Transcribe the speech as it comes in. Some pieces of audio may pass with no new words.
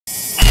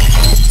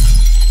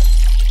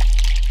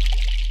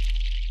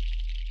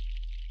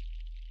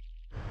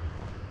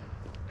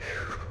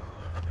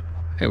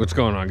Hey, what's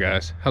going on,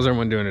 guys? How's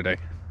everyone doing today?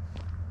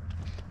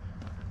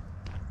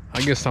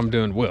 I guess I'm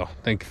doing well.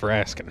 Thank you for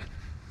asking.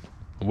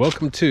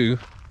 Welcome to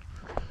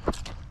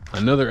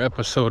another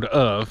episode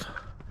of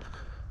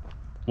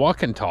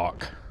Walk and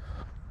Talk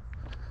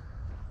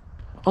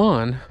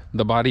on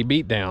the Body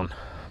Beatdown.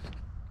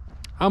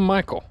 I'm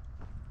Michael,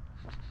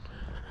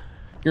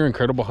 your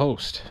incredible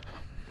host.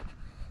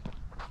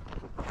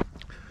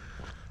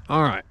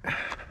 All right.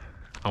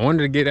 I wanted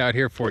to get out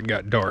here before it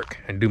got dark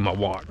and do my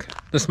walk.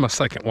 This is my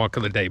second walk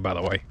of the day, by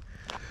the way.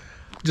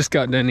 Just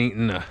got done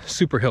eating a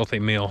super healthy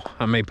meal.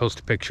 I may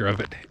post a picture of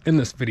it in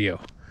this video.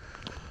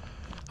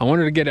 I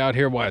wanted to get out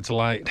here while it's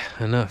light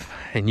enough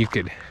and you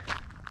could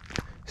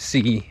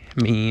see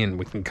me and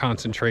we can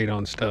concentrate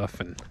on stuff,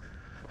 and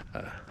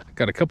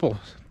got a couple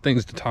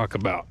things to talk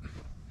about.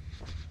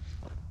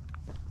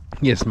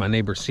 Yes, my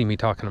neighbors see me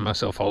talking to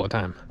myself all the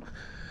time.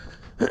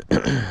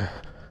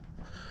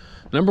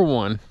 Number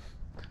one,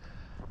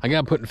 I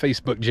got put in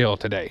Facebook jail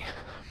today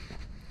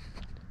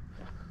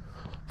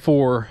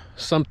for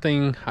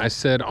something I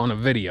said on a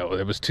video.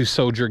 There was two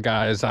soldier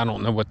guys. I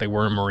don't know what they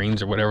were,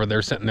 Marines or whatever.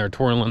 They're sitting there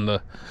twirling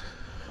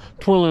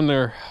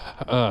their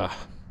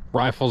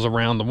rifles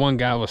around. The one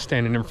guy was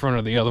standing in front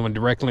of the other one,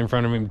 directly in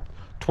front of him,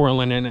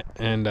 twirling in it,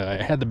 and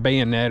it had the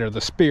bayonet or the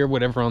spear,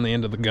 whatever, on the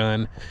end of the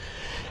gun.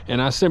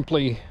 And I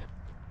simply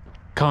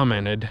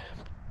commented,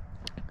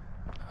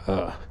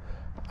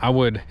 I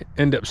would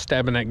end up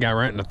stabbing that guy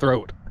right in the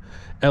throat.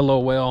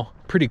 LOL.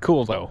 Pretty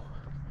cool though.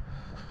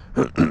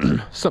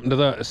 something to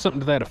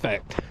that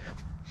effect.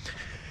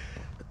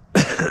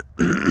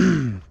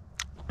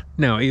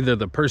 Now, either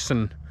the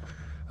person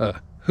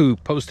who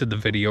posted the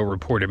video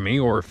reported me,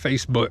 or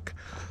Facebook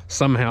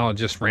somehow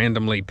just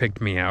randomly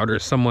picked me out, or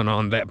someone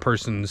on that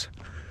person's,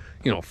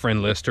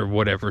 friend list or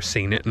whatever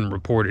seen it and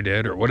reported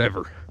it or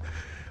whatever.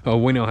 Oh,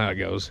 we know how it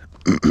goes.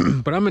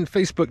 But I'm in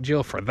Facebook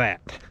jail for that.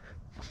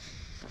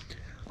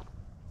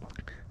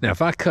 Now,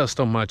 if I cussed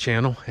on my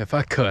channel,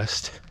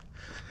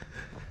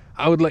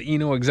 I would let you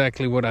know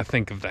exactly what I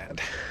think of that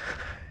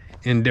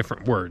in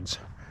different words.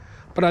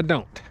 But I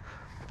don't,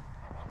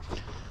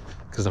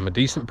 because I'm a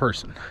decent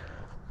person.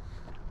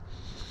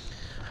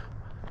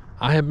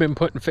 I have been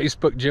put in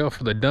Facebook jail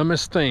for the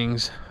dumbest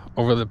things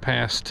over the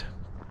past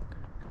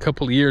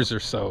couple of years or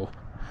so.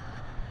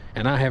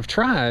 And I have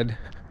tried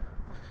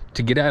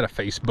to get out of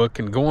Facebook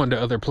and go on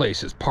to other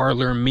places.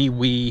 Parler,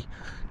 MeWe,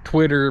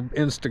 Twitter,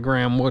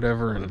 Instagram,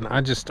 whatever, and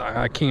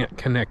I can't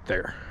connect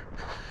there.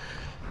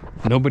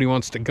 Nobody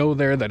wants to go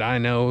there that I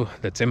know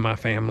that's in my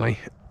family.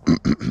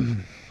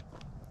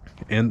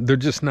 And they're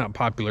just not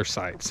popular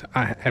sites.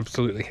 I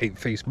absolutely hate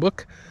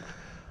Facebook,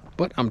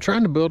 but I'm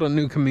trying to build a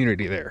new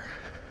community there.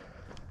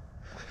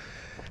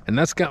 And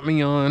that's got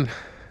me on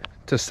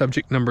to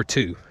subject number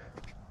 2.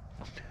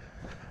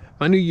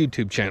 My new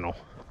YouTube channel,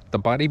 The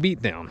Body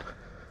Beatdown.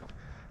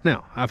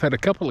 Now, I've had a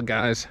couple of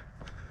guys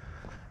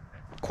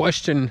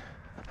question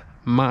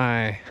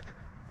my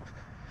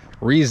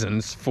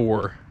reasons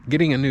for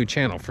getting a new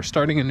channel, for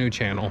starting a new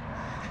channel,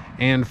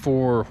 and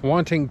for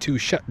wanting to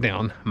shut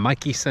down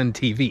Mikey Sun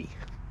TV.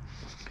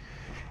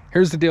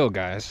 Here's the deal,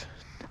 guys.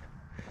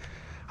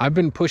 I've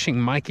been pushing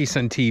Mikey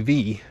Sun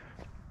TV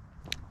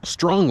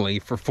strongly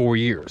for 4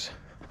 years,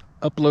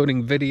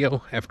 uploading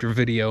video after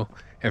video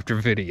after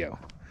video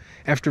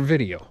after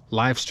video,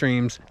 live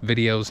streams,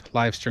 videos,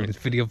 live streams,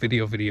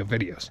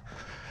 videos.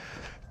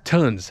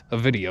 Tons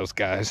of videos,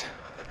 guys.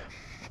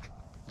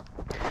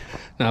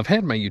 Now, I've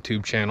had my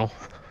YouTube channel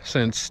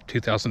since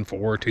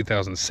 2004,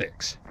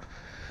 2006,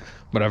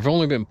 but I've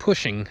only been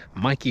pushing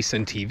Mikey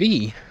Sun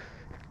TV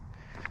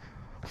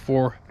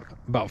for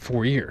about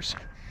 4 years.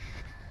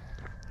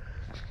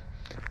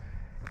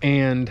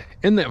 And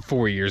in that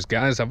 4 years,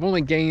 guys, I've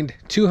only gained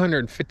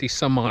 250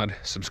 some odd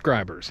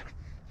subscribers.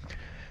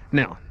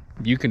 Now,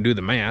 you can do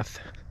the math.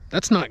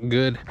 That's not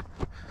good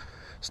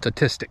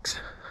statistics.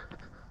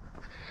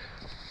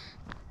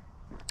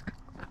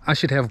 I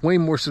should have way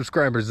more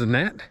subscribers than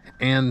that,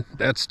 and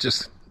that's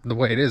just the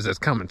way it is. That's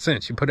common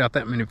sense. You put out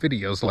that many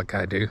videos like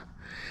I do,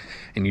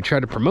 and you try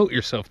to promote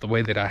yourself the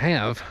way that I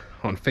have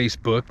on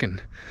Facebook,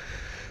 and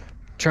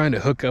trying to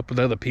hook up with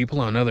other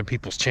people on other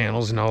people's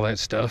channels and all that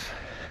stuff.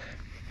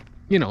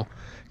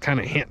 Kind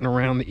of hinting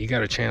around that you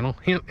got a channel.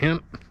 Hint,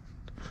 hint.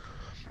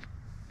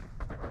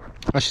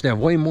 I should have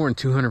way more than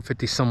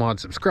 250 some odd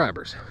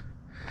subscribers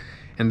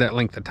in that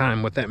length of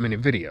time with that many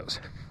videos.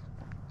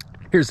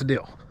 Here's the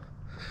deal.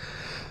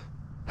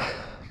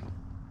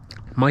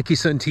 Mikey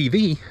Sun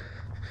TV,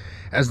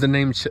 as the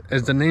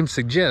name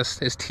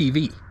suggests, is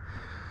TV.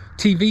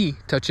 TV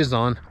touches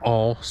on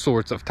all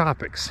sorts of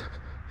topics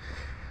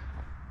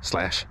 /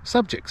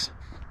 subjects.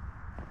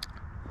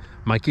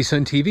 Mikey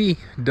Sun TV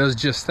does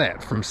just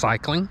that, from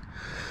cycling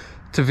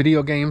to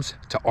video games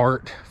to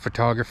art,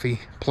 photography,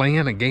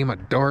 playing a game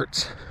of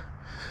darts,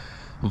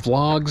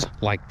 vlogs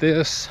like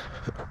this,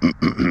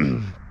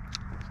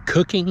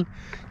 cooking,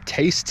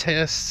 taste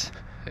tests,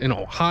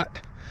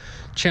 hot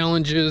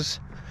challenges,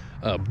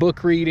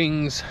 book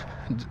readings,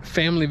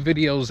 family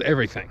videos,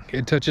 everything.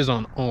 It touches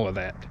on all of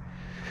that.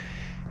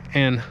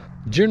 And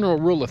general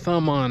rule of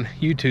thumb on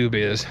YouTube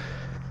is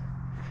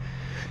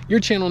your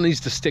channel needs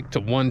to stick to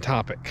one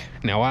topic.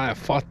 Now, I have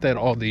fought that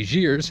all these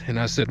years, and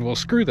I said, well,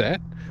 screw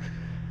that.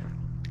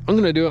 I'm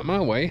going to do it my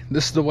way.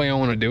 This is the way I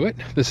want to do it.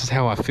 This is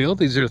how I feel.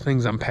 These are the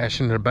things I'm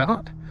passionate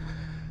about.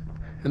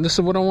 And this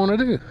is what I want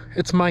to do.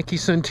 It's Mikey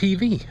Sun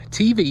TV.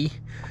 TV,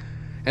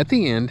 at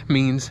the end,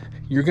 means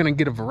you're going to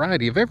get a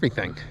variety of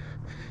everything.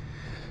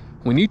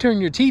 When you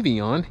turn your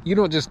TV on, you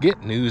don't just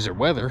get news or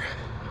weather.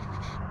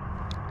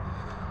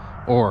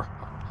 Or,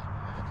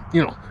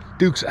 you know,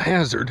 Dukes of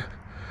Hazzard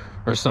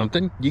or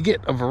something. You get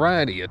a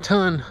variety, a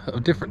ton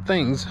of different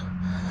things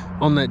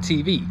on that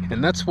TV.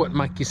 And that's what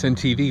Mikey Sun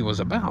TV was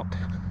about.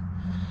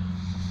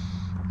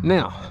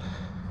 Now,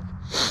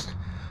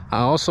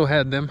 I also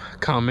had them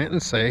comment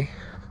and say,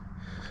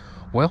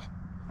 well,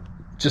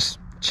 just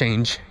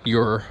change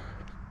your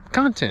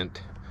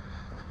content.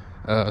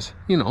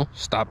 You know,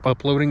 stop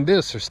uploading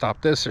this or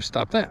stop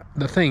that.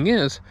 The thing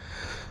is,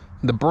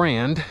 the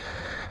brand,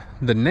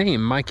 the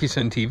name Mikey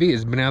Sun TV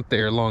has been out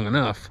there long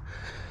enough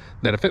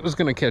that if it was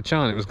going to catch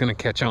on, it was going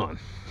to catch on.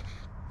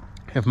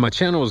 If my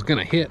channel was going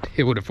to hit,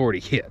 it would have already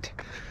hit.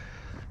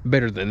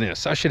 Better than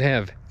this. I should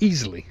have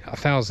easily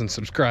 1,000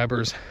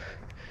 subscribers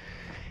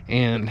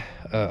and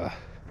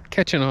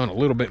catching on a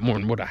little bit more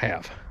than what I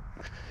have.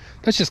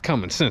 That's just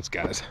common sense,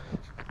 guys.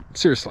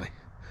 Seriously.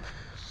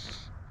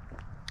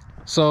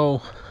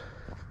 So,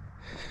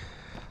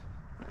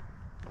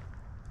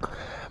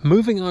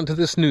 moving on to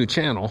this new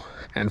channel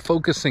and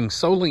focusing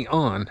solely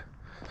on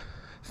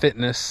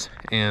fitness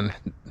and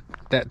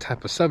that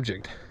type of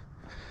subject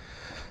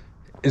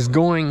is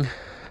going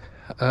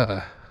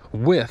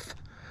with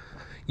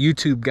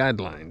YouTube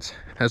guidelines.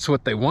 That's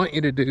what they want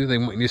you to do. They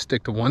want you to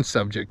stick to one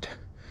subject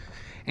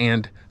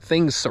and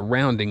things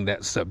surrounding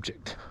that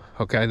subject.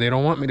 Okay, they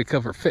don't want me to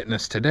cover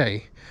fitness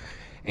today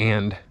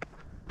and,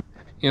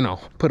 you know,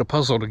 put a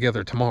puzzle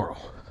together tomorrow.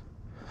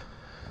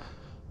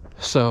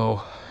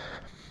 So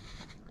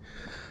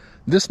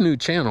this new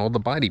channel, The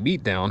Body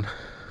Beatdown,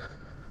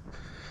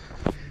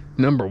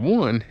 number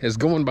one, is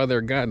going by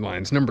their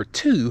guidelines. Number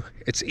two,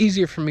 it's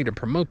easier for me to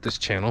promote this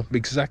channel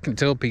because I can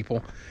tell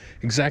people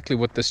exactly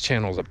what this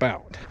channel is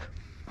about.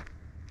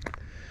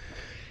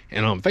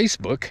 And on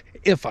Facebook,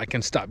 if I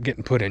can stop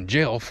getting put in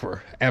jail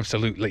for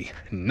absolutely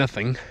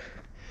nothing,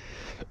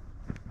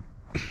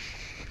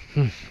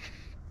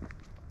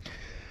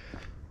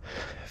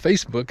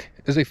 Facebook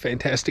is a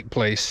fantastic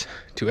place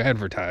to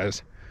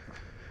advertise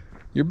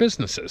your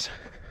businesses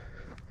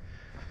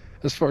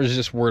as far as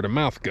just word of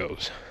mouth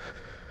goes.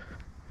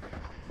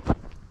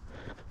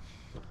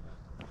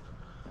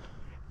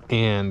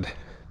 And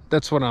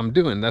that's what I'm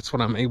doing. That's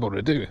what I'm able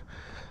to do.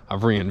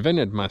 I've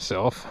reinvented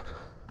myself,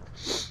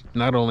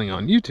 not only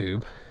on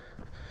YouTube,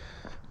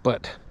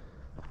 but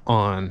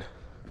on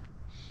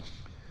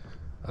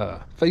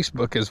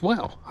Facebook as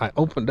well. I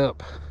opened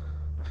up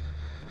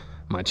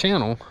my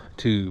channel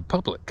to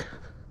public,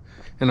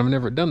 and I've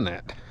never done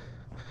that.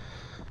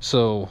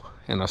 So,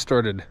 and I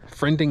started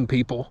friending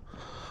people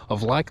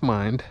of like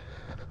mind,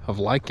 of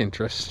like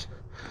interest.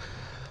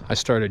 I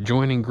started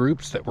joining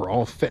groups that were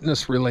all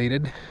fitness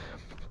related.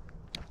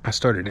 I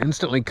started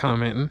instantly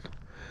commenting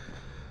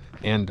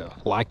and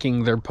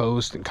liking their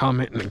posts and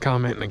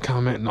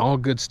commenting, all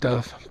good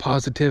stuff,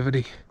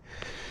 positivity,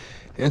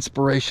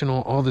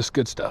 inspirational, all this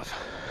good stuff.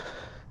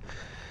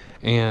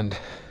 And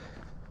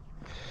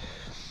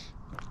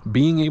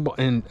being able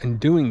and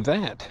doing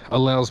that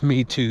allows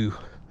me to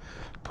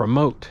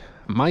promote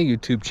my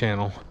YouTube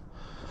channel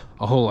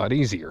a whole lot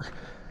easier,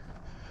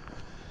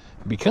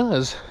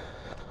 because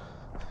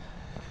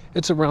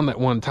it's around that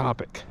one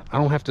topic. I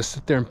don't have to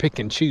sit there and pick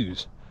and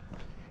choose.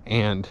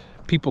 And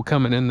people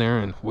coming in there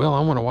and, well, I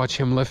want to watch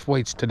him lift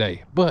weights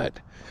today, but,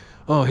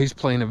 oh, he's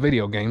playing a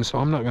video game, so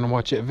I'm not going to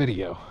watch that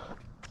video.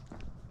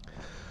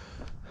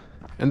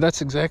 And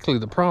that's exactly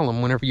the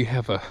problem whenever you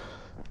have a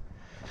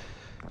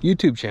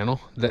YouTube channel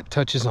that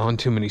touches on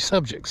too many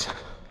subjects,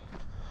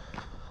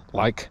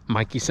 like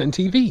Mikey Sun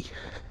TV.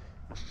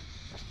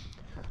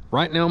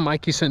 Right now,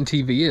 Mikey Sun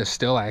TV is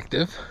still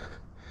active,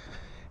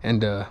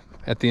 and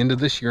at the end of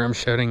this year, I'm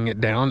shutting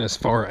it down as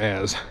far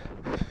as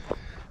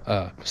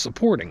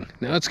supporting.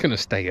 Now it's going to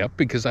stay up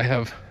because I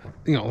have,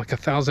 you know, like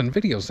 1,000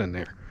 videos in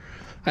there.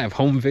 I have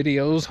home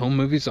videos, home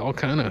movies, all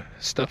kind of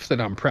stuff that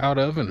I'm proud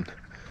of and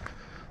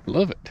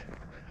love it.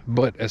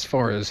 But as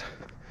far as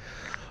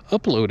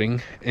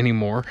uploading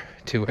anymore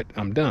to it,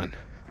 I'm done.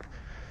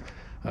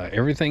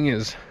 Everything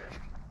is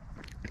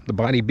The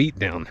Body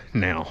Beatdown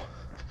now.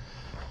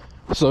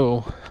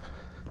 So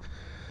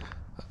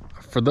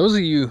for those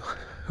of you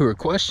who are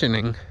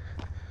questioning,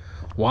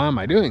 why am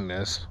I doing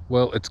this?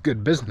 Well, it's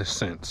good business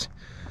sense.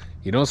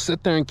 You don't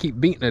sit there and keep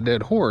beating a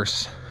dead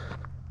horse.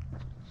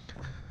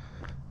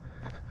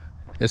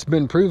 It's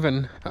been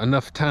proven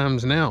enough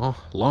times now,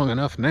 long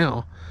enough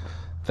now,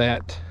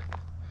 that,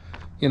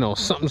 you know,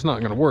 something's not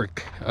going to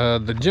work.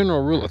 The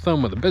general rule of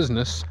thumb of the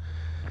business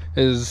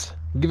is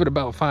give it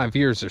about 5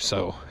 years or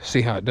so,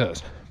 see how it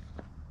does.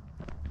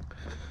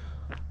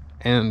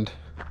 And,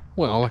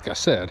 well, like I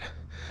said,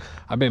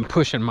 I've been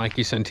pushing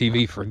Mikey Sun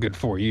TV for a good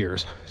 4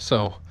 years,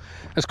 so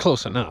that's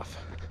close enough.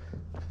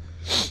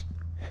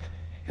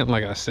 And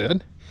like I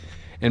said,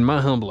 in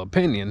my humble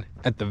opinion,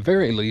 at the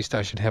very least,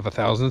 I should have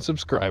 1,000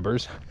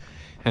 subscribers,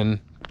 and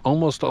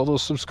almost all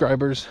those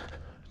subscribers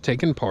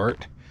taking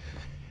part,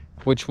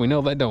 which we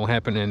know that don't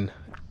happen in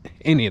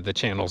any of the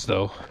channels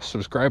though.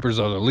 Subscribers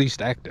are the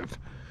least active.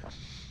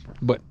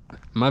 But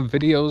my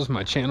videos,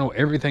 my channel,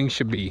 everything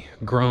should be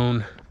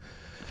grown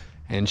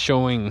and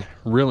showing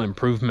real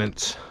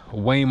improvements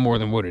way more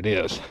than what it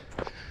is.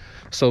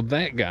 So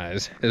that,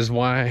 guys, is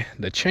why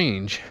the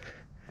change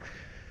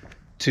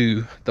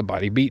to the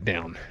Body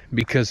Beatdown,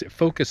 because it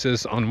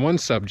focuses on one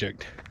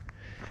subject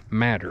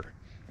matter,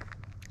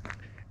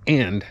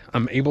 and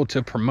I'm able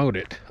to promote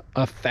it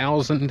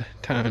 1,000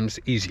 times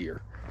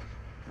easier.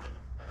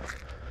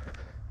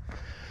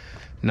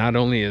 Not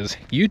only is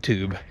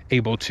YouTube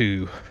able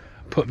to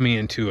put me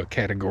into a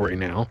category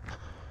now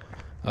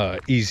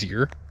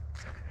easier,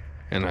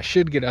 and I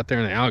should get out there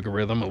in the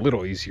algorithm a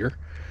little easier,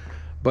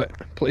 but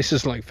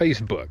places like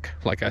Facebook,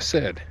 like I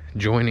said,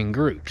 joining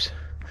groups.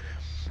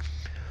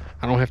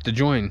 I don't have to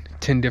join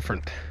 10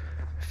 different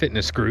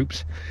fitness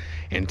groups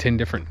and 10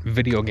 different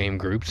video game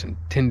groups and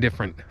 10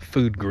 different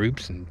food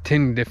groups and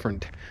 10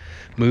 different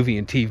movie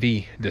and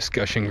TV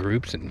discussion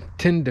groups and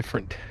 10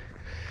 different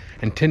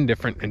and 10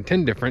 different and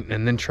 10 different,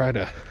 and then try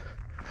to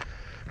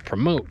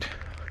promote,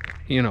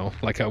 you know,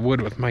 like I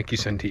would with Mikey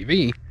Sun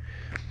TV.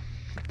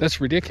 That's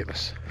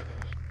ridiculous.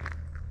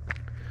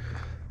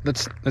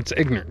 That's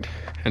ignorant,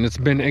 and it's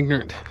been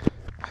ignorant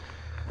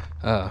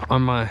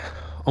on my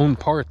own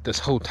part this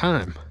whole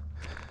time,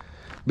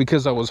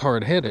 because I was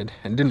hard-headed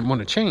and didn't want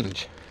to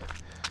change.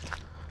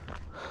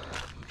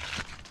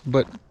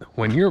 But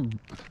when your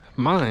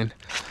mind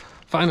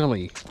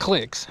finally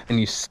clicks and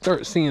you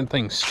start seeing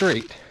things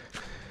straight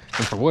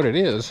and for what it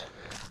is,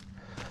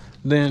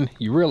 then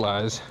you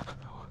realize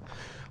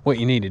what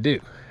you need to do,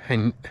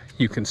 and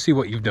you can see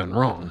what you've done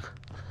wrong.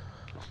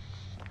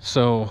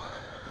 So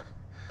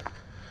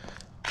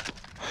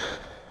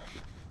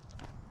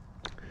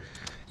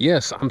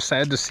yes, I'm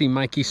sad to see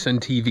Mikey Sun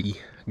TV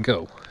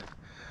go.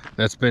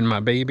 That's been my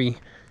baby.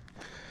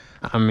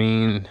 I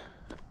mean,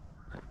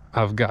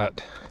 I've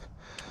got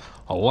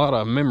a lot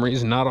of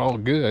memories, not all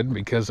good,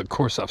 because of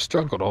course I've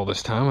struggled all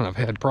this time and I've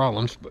had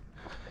problems but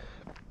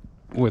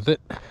with it,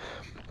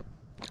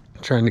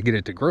 trying to get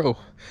it to grow.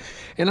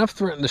 And I've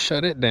threatened to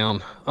shut it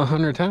down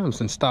 100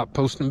 times and stop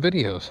posting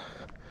videos.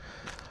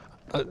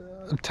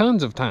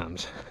 Tons of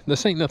times.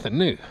 This ain't nothing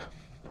new.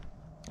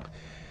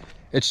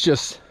 It's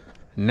just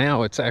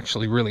now it's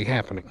actually really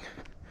happening.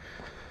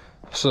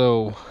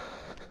 So,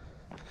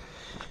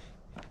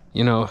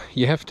 you know,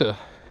 you have to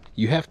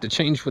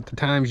change with the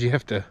times. You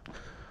have to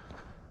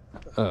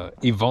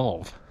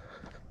evolve.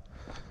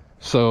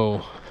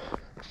 So,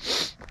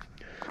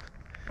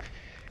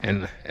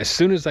 and as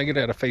soon as I get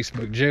out of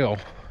Facebook jail,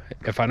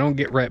 if I don't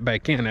get right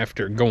back in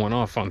after going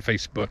off on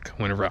Facebook,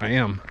 whenever I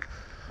am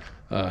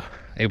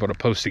able to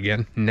post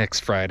again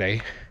next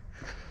Friday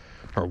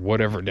or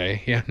whatever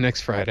day, yeah,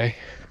 next Friday,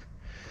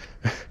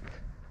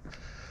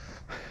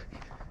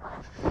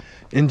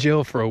 in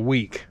jail for a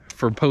week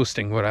for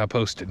posting what I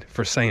posted,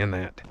 for saying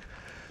that.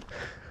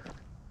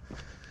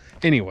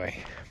 Anyway,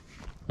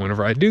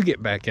 whenever I do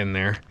get back in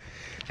there,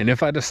 and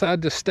if I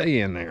decide to stay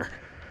in there,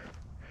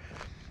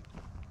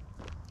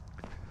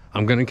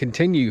 I'm going to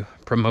continue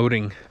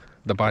promoting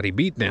the Body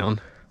Beatdown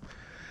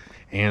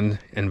and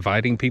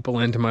inviting people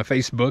into my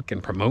Facebook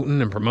and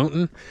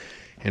promoting,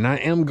 and I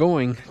am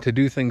going to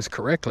do things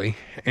correctly.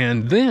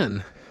 And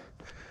then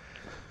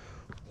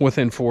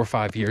within 4 or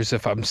 5 years,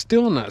 if I'm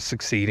still not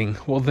succeeding,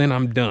 well, then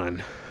I'm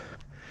done.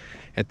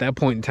 At that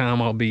point in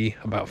time, I'll be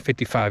about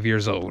 55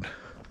 years old.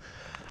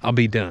 I'll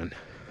be done.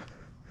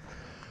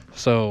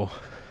 So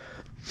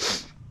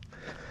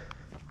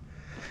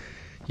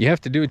you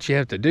have to do what you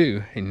have to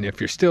do. And if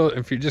you're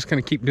just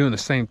going to keep doing the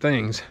same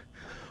things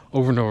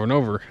over and over and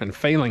over and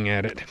failing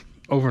at it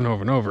over and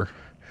over and over,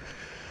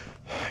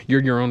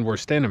 you're your own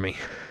worst enemy.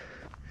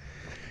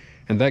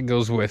 And that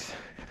goes with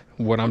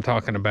what I'm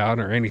talking about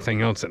or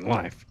anything else in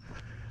life.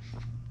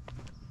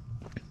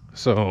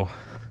 So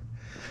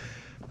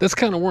that's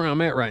kind of where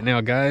I'm at right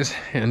now, guys.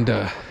 And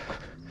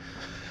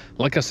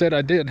like I said,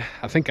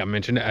 I think I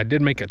mentioned it, I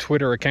did make a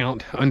Twitter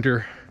account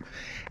under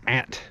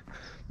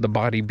 @the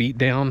Body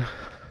Beatdown,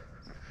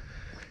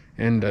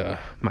 and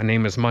my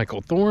name is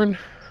Michael Thorne,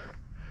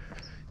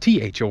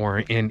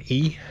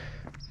 THORNE.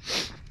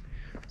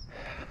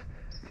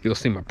 You'll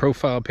see my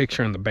profile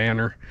picture in the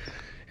banner.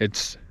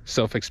 It's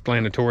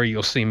self-explanatory.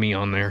 You'll see me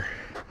on there.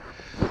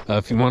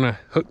 If you want to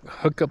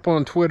hook up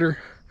on Twitter,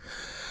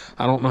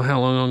 I don't know how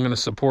long I'm going to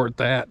support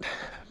that,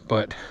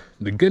 but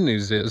the good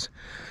news is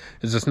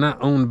it's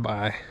not owned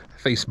by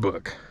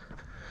Facebook.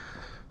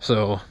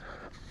 So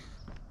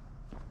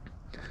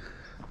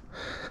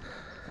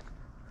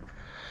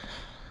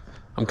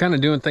I'm kind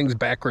of doing things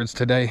backwards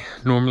today.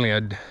 Normally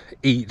I'd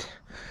eat,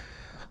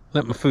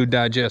 let my food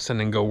digest, and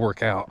then go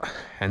work out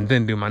and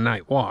then do my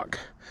night walk.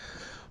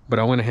 but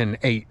I went ahead and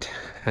ate,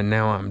 and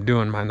now I'm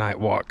doing my night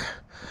walk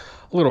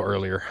a little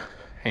earlier,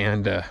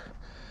 and then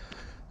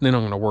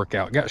I'm gonna work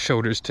out. Got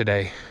shoulders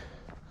today.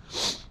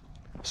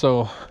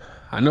 So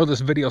I know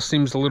this video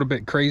seems a little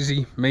bit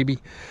crazy, maybe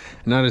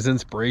not as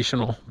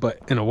inspirational, but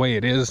in a way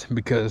it is,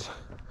 because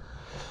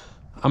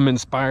I'm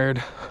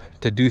inspired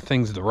to do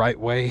things the right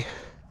way,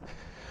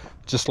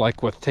 just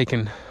like with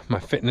taking my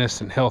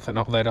fitness and health and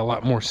all that a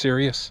lot more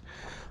serious.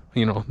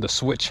 You know, the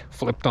switch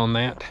flipped on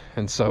that.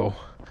 And so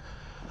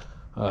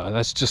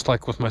that's just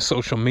like with my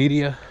social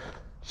media.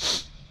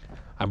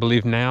 I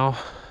believe now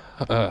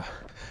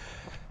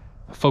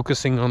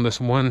focusing on this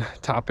one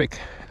topic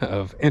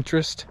of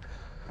interest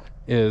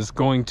is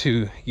going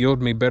to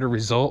yield me better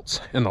results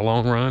in the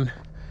long run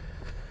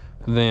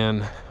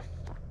than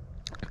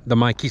the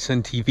Mikey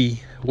Sin TV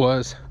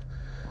was.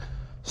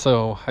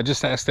 So I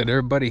just ask that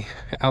everybody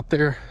out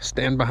there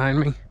stand behind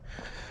me,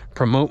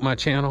 promote my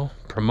channel,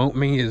 promote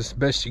me as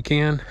best you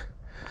can.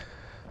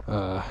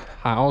 I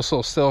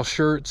also sell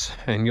shirts,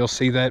 and you'll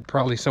see that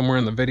probably somewhere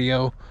in the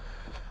video.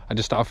 I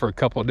just offer a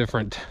couple of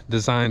different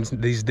designs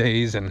these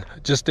days, and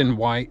just in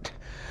white,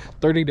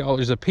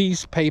 $30 a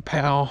piece.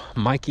 PayPal,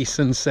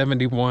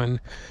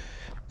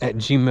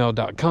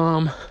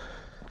 mikeysin71@gmail.com.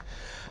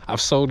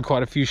 I've sold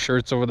quite a few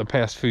shirts over the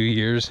past few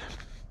years.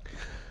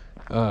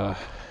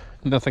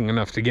 Nothing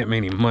enough to get me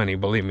any money,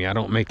 believe me. I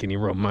don't make any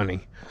real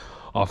money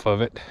off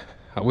of it.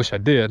 I wish I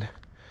did,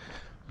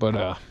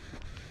 but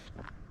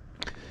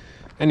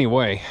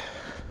anyway,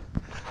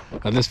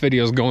 this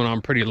video is going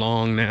on pretty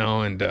long now,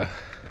 and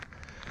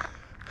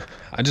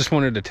I just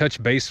wanted to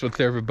touch base with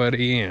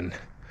everybody, and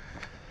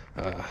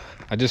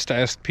I just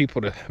asked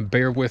people to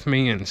bear with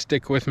me and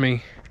stick with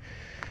me.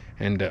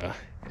 And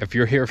if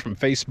you're here from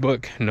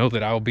Facebook, know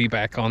that I'll be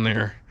back on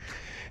there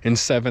in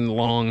 7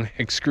 long,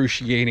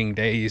 excruciating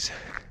days.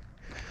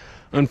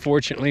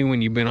 Unfortunately,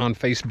 when you've been on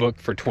Facebook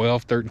for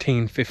 12,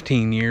 13,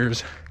 15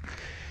 years,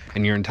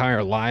 and your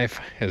entire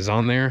life is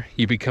on there,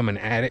 you become an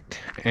addict,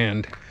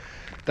 and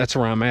that's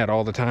where I'm at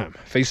all the time.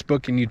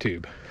 Facebook and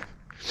YouTube.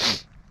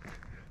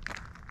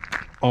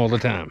 All the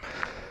time.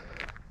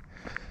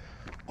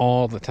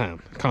 All the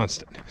time.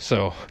 Constant.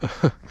 So,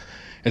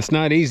 it's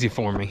not easy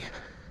for me.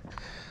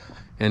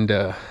 And,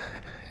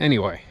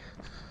 anyway,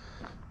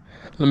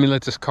 let me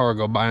let this car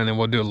go by, and then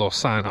we'll do a little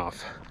sign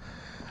off.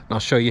 And I'll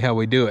show you how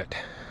we do it.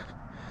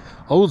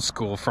 Old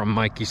school from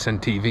Mikey Sin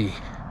TV.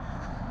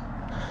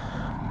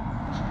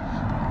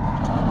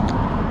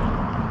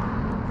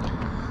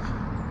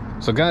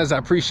 So guys, I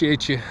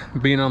appreciate you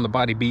being on the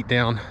Body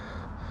Beatdown.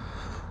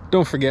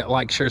 Don't forget,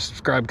 like, share,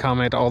 subscribe,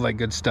 comment, all that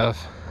good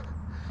stuff.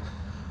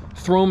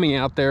 Throw me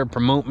out there,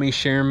 promote me,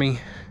 share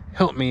me,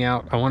 help me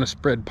out. I want to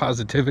spread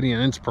positivity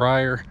and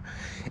inspire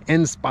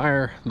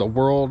the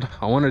world.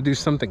 I want to do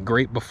something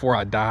great before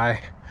I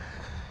die,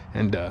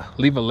 and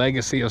leave a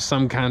legacy of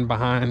some kind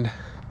behind.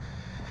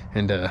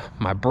 And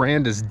my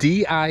brand is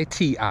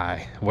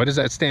DITI. What does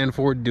that stand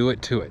for? Do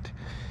it to it.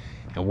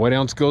 And what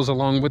else goes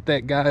along with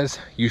that, guys?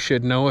 You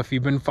should know if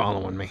you've been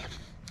following me.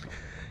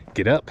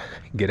 Get up,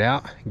 get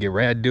out, get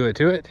rad, do it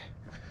to it.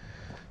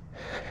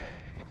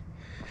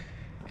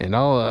 And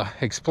I'll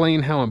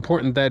explain how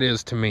important that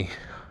is to me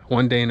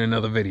one day in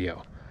another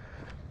video.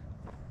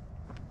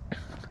 I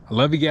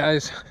love you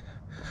guys.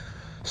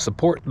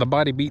 Support the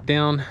Body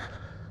Beatdown.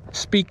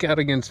 Speak out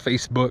against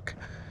Facebook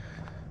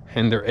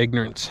and their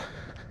ignorance.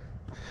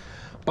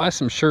 Buy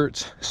some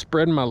shirts,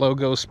 spread my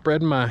logo,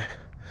 spread my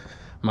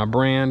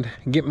brand,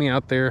 get me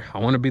out there. I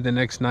want to be the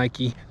next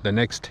Nike, the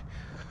next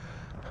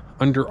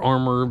Under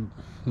Armour,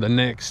 the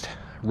next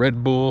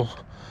Red Bull,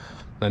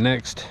 the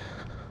next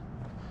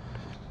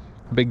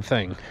big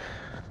thing.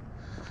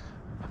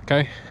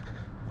 Okay?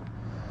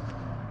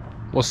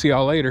 We'll see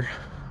y'all later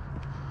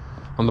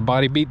on the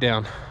Body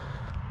Beatdown.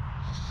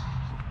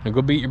 Now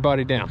go beat your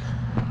body down.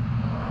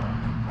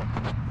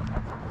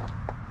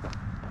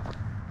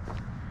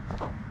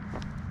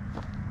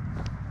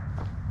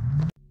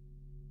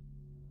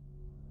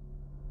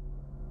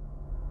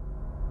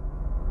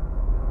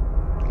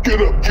 Get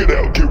up, get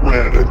out, get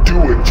rad, and do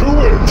it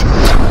to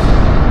it!